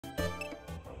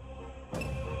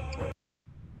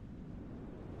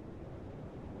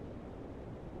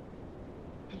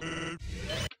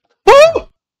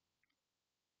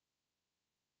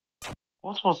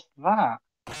What was that?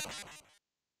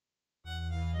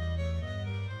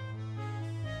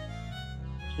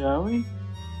 Joey?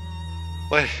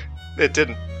 Wait, it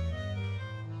didn't.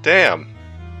 Damn.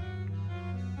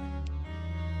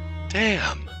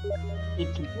 Damn.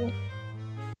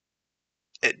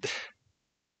 It.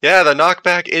 Yeah, the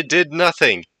knockback, it did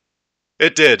nothing.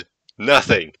 It did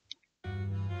nothing.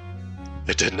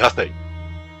 It did nothing.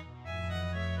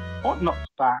 What knocked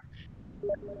back?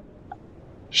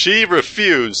 She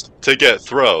refused to get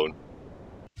thrown.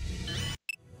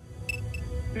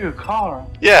 Ew, Chara.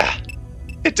 Yeah,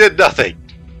 it did nothing.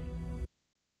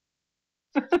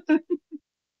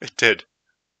 It did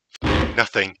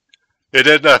nothing. It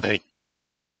did nothing.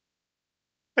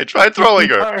 I tried throwing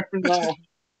her. No.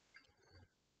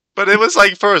 But it was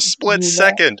like for a split You know?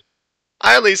 second.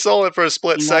 I only saw it for a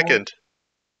split You know? second.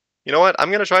 You know what?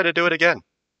 I'm gonna try to do it again.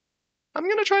 I'm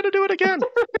gonna try to do it again.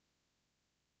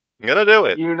 I'm gonna do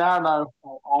it. You now know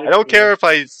how I don't care if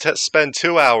I spend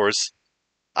 2 hours.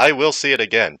 I will see it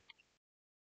again.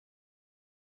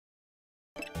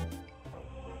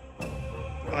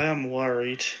 I am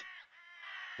worried.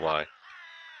 Why?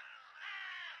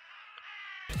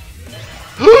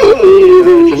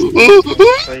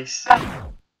 Face.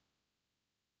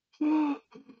 You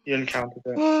encountered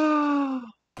it.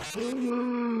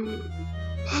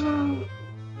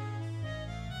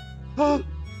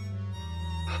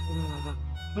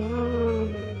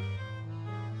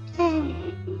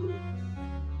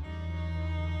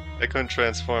 I couldn't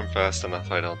transform fast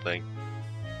enough, I don't think.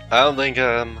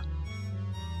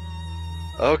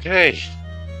 Okay.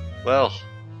 Well.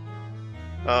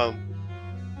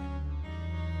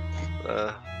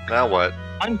 Now what?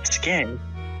 I'm scared.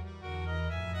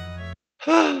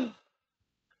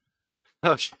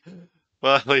 Okay.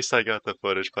 Well, at least I got the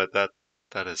footage, but that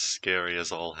is scary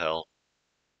as all hell.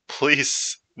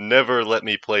 Please never let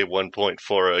me play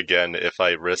 1.4 again if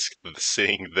I risk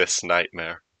seeing this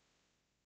nightmare.